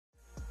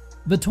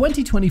The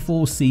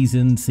 2024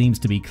 season seems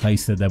to be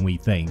closer than we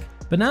think,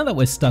 but now that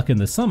we're stuck in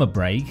the summer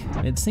break,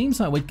 it seems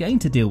like we're going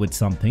to deal with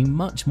something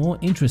much more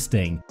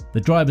interesting: the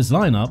drivers'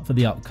 lineup for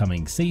the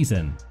upcoming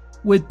season.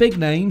 With big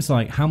names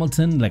like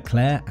Hamilton,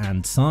 Leclerc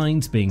and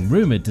Sainz being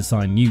rumoured to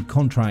sign new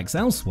contracts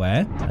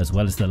elsewhere, as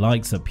well as the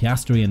likes of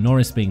Piastri and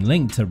Norris being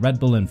linked to Red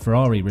Bull and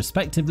Ferrari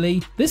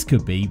respectively, this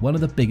could be one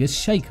of the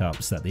biggest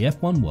shakeups that the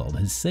F1 world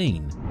has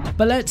seen.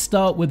 But let's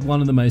start with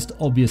one of the most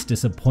obvious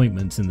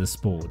disappointments in the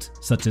sport,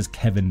 such as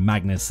Kevin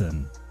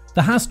Magnussen.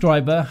 The Haas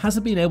driver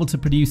hasn't been able to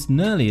produce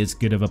nearly as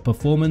good of a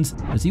performance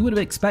as you would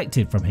have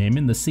expected from him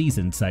in the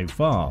season so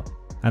far.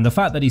 And the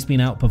fact that he's been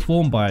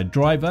outperformed by a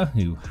driver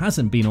who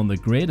hasn't been on the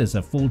grid as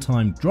a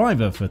full-time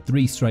driver for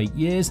 3 straight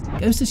years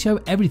goes to show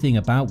everything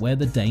about where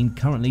the Dane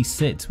currently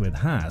sits with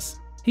Haas.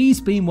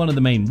 He's been one of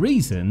the main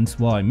reasons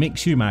why Mick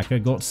Schumacher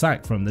got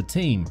sacked from the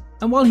team.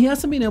 And while he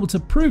hasn't been able to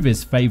prove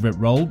his favourite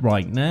role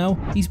right now,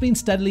 he's been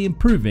steadily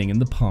improving in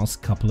the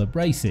past couple of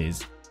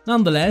races.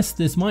 Nonetheless,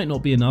 this might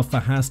not be enough for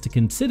Haas to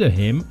consider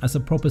him as a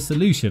proper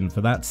solution for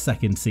that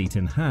second seat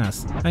in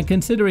Haas, and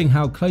considering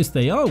how close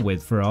they are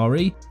with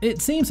Ferrari,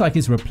 it seems like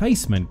his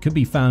replacement could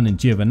be found in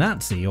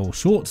Giovinazzi or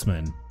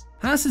Schwartzman.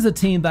 Haas is a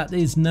team that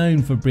is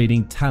known for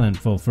breeding talent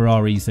for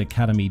Ferrari's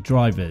academy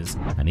drivers,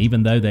 and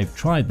even though they've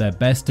tried their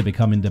best to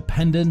become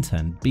independent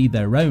and be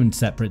their own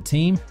separate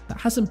team, that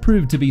hasn't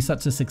proved to be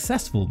such a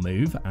successful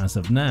move as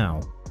of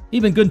now.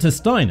 Even Gunther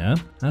Steiner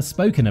has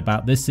spoken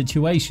about this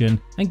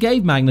situation and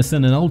gave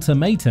Magnussen an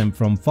ultimatum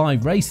from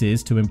 5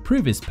 races to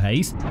improve his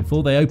pace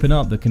before they open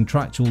up the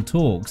contractual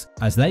talks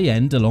as they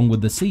end along with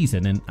the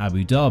season in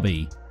Abu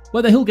Dhabi.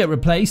 Whether he'll get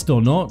replaced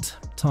or not,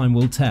 time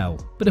will tell.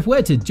 But if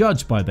we're to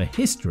judge by the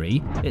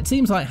history, it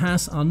seems like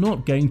Haas are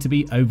not going to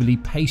be overly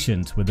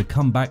patient with the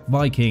comeback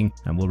Viking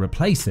and will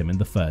replace him in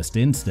the first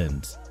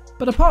instance.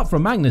 But apart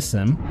from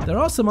Magnussen, there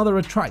are some other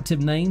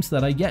attractive names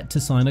that are yet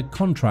to sign a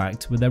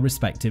contract with their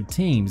respective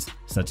teams,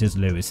 such as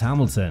Lewis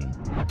Hamilton.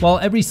 While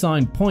every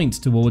sign points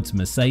towards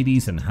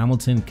Mercedes and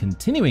Hamilton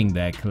continuing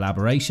their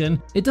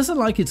collaboration, it doesn't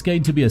look like it's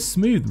going to be a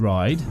smooth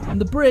ride, and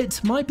the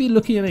Brit might be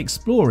looking at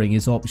exploring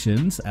his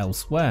options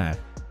elsewhere.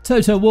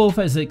 Toto Wolff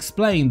has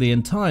explained the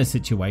entire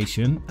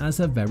situation as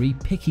a very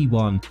picky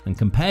one and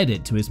compared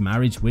it to his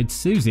marriage with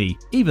Susie.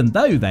 Even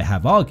though they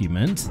have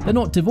arguments, they're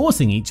not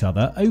divorcing each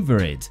other over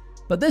it.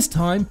 But this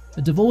time,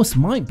 a divorce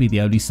might be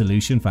the only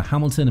solution for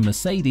Hamilton and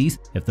Mercedes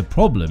if the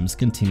problems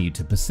continue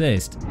to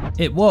persist.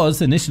 It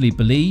was initially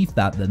believed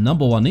that the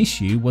 #1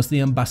 issue was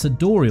the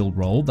ambassadorial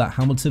role that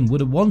Hamilton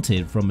would have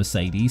wanted from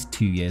Mercedes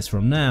 2 years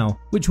from now,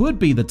 which would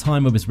be the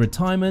time of his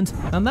retirement,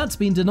 and that's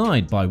been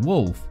denied by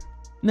Wolff.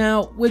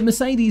 Now, with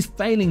Mercedes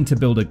failing to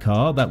build a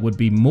car that would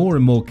be more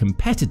and more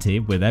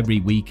competitive with every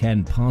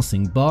weekend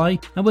passing by,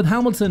 and with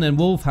Hamilton and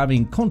Wolff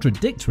having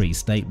contradictory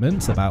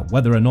statements about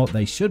whether or not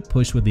they should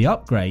push with the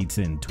upgrades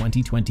in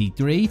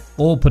 2023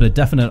 or put a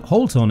definite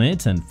halt on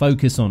it and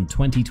focus on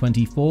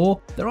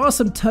 2024, there are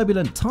some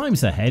turbulent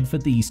times ahead for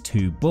these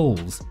two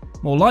bulls.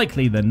 More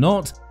likely than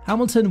not,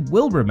 Hamilton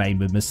will remain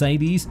with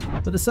Mercedes,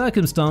 but the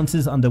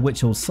circumstances under which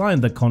he'll sign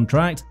the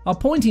contract are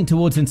pointing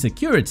towards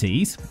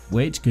insecurities,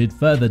 which could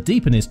further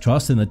deepen his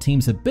trust in the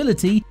team's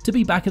ability to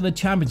be back in the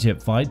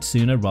championship fight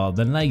sooner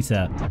rather than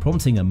later,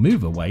 prompting a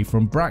move away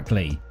from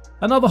Brackley.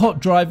 Another hot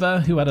driver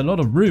who had a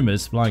lot of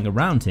rumours flying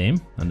around him,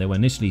 and they were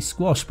initially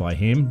squashed by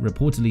him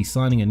reportedly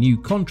signing a new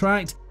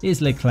contract,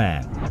 is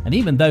Leclerc. And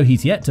even though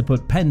he's yet to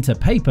put pen to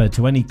paper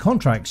to any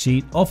contract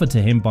sheet offered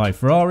to him by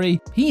Ferrari,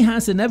 he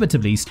has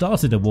inevitably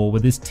started a war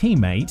with his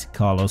teammate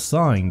Carlos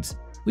Sainz.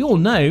 We all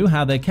know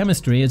how their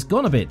chemistry has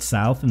gone a bit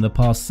south in the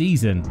past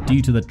season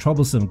due to the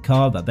troublesome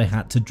car that they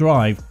had to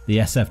drive, the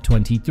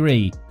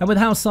SF23, and with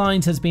how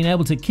Sainz has been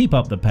able to keep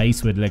up the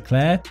pace with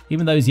Leclerc,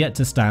 even though he's yet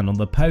to stand on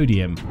the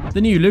podium.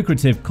 The new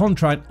lucrative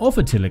contract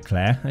offered to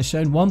Leclerc has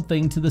shown one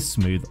thing to the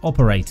smooth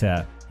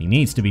operator: he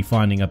needs to be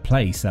finding a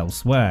place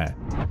elsewhere.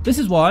 This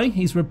is why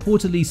he's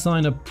reportedly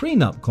signed a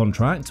prenup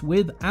contract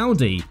with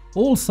Audi.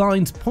 All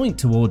signs point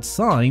towards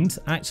Sainz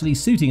actually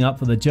suiting up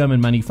for the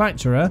German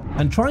manufacturer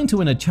and trying to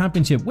win a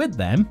championship with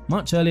them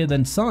much earlier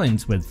than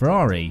Sainz with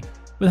Ferrari.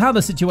 With how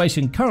the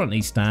situation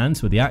currently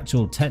stands with the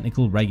actual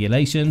technical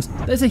regulations,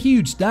 there's a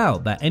huge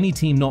doubt that any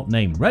team not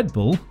named Red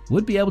Bull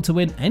would be able to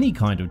win any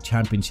kind of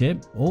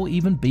championship or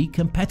even be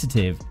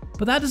competitive.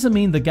 But that doesn't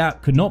mean the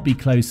gap could not be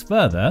closed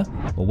further,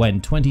 or when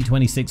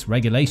 2026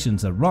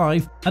 regulations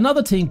arrive,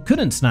 another team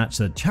couldn't snatch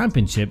the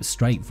championship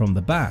straight from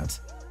the bat.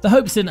 The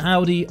hopes in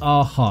Audi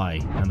are high,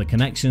 and the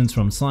connections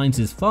from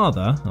Sainz's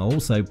father are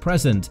also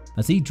present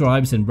as he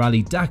drives in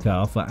Rally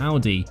Dakar for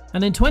Audi.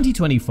 And in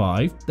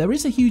 2025, there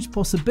is a huge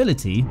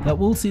possibility that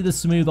we'll see the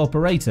smooth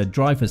operator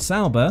drive for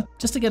Sauber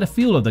just to get a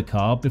feel of the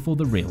car before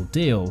the real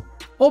deal.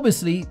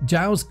 Obviously,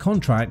 Zhou's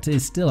contract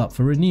is still up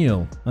for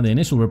renewal, and the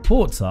initial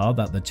reports are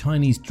that the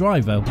Chinese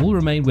driver will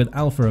remain with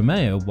Alfa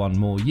Romeo 1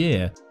 more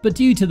year. But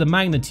due to the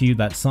magnitude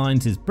that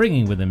Sainz is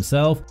bringing with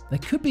himself, there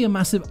could be a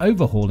massive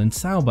overhaul in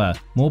Sauber,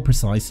 more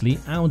precisely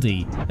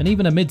Audi, and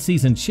even a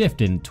mid-season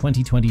shift in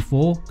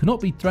 2024 cannot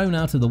be thrown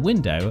out of the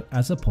window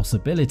as a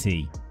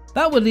possibility.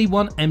 That would leave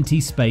one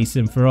empty space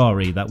in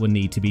Ferrari that would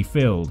need to be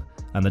filled,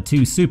 and the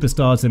two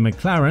superstars in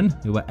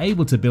McLaren, who were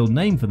able to build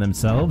name for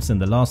themselves in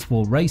the last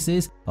 4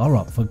 races, are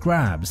up for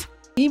grabs.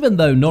 Even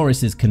though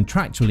Norris is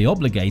contractually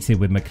obligated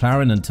with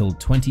McLaren until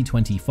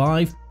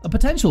 2025, a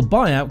potential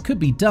buyout could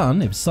be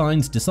done if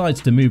Sainz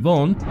decides to move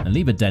on and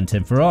leave a dent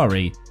in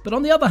Ferrari. But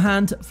on the other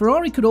hand,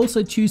 Ferrari could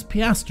also choose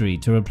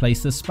Piastri to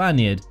replace the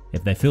Spaniard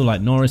if they feel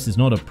like Norris is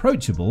not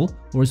approachable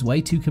or is way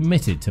too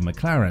committed to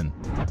McLaren.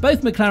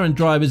 Both McLaren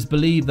drivers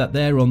believe that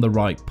they're on the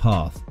right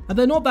path, and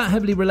they're not that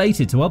heavily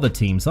related to other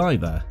teams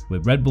either,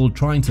 with Red Bull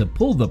trying to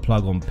pull the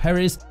plug on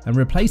Perez and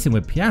replace him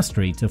with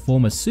Piastri to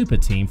form a super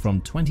team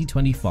from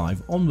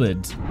 2025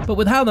 onwards. But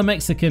with how the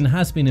Mexican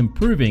has been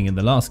improving in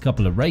the last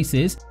couple of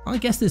races, I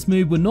guess this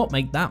move would not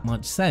make that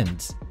much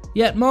sense.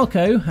 Yet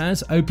Marco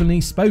has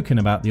openly spoken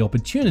about the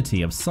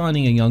opportunity of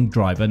signing a young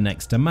driver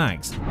next to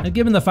Max, and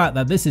given the fact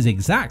that this is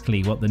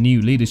exactly what the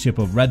new leadership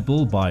of Red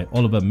Bull by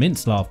Oliver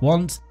Mintzlaff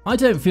wants, I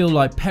don't feel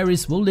like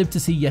Perez will live to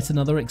see yet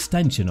another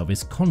extension of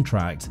his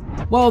contract.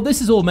 While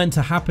this is all meant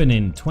to happen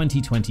in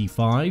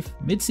 2025,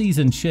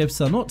 mid-season shifts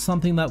are not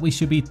something that we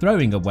should be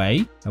throwing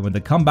away, and with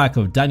the comeback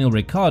of Daniel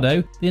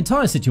Ricciardo, the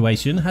entire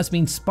situation has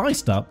been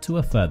spiced up to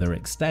a further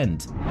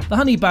extent. The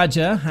Honey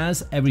Badger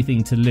has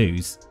everything to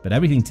lose, but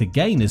everything to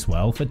gain as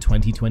well for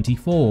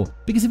 2024,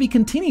 because if he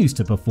continues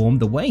to perform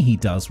the way he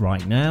does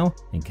right now,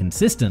 and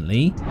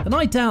consistently, then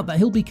I doubt that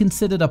he'll be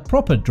considered a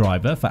proper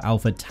driver for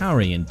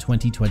AlphaTauri in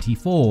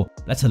 2024,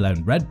 let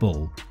alone Red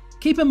Bull.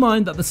 Keep in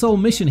mind that the sole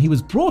mission he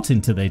was brought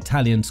into the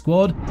Italian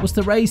squad was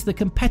to raise the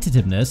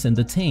competitiveness in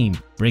the team,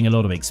 bring a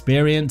lot of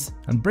experience,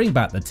 and bring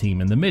back the team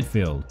in the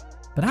midfield.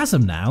 But as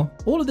of now,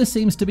 all of this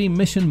seems to be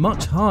mission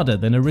much harder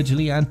than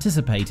originally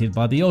anticipated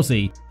by the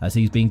Aussie, as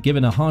he's been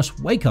given a harsh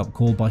wake-up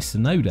call by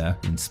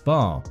Tsunoda in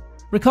Spa.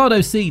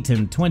 Ricciardo's seat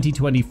in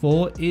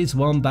 2024 is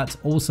one that's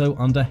also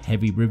under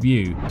heavy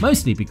review,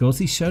 mostly because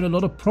he's shown a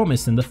lot of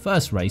promise in the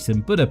first race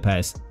in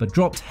Budapest, but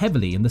dropped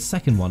heavily in the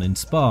second one in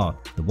Spa,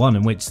 the one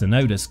in which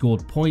Tsunoda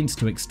scored points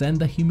to extend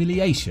the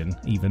humiliation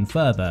even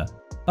further.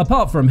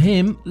 Apart from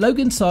him,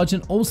 Logan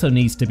Sargeant also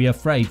needs to be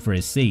afraid for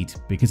his seat,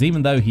 because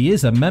even though he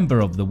is a member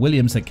of the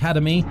Williams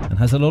Academy and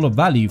has a lot of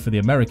value for the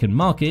American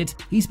market,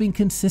 he's been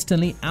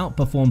consistently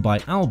outperformed by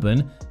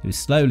Albon, who's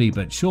slowly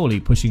but surely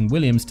pushing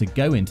Williams to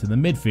go into the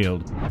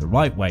midfield, the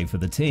right way for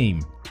the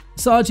team.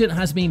 Sargeant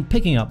has been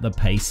picking up the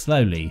pace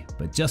slowly,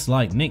 but just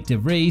like Nick de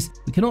Vries,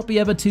 we cannot be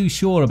ever too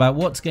sure about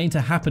what's going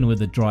to happen with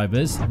the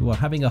drivers who are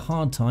having a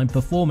hard time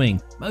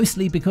performing,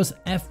 mostly because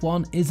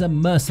F1 is a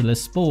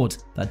merciless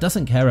sport that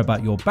doesn't care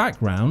about your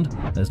background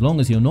as long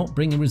as you're not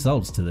bringing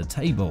results to the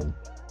table.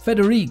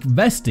 Federic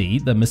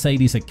Vesti, the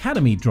Mercedes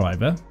Academy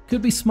driver,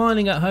 could be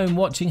smiling at home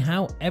watching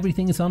how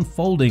everything is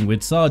unfolding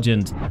with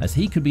Sargeant, as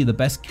he could be the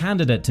best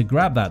candidate to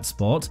grab that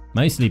spot,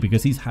 mostly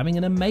because he's having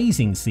an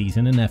amazing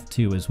season in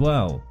F2 as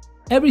well.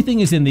 Everything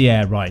is in the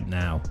air right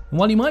now, and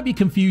while you might be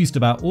confused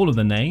about all of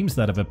the names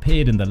that have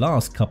appeared in the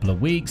last couple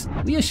of weeks,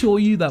 we assure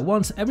you that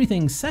once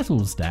everything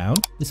settles down,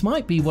 this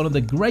might be one of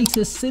the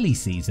greatest silly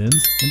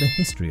seasons in the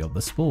history of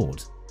the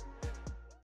sport.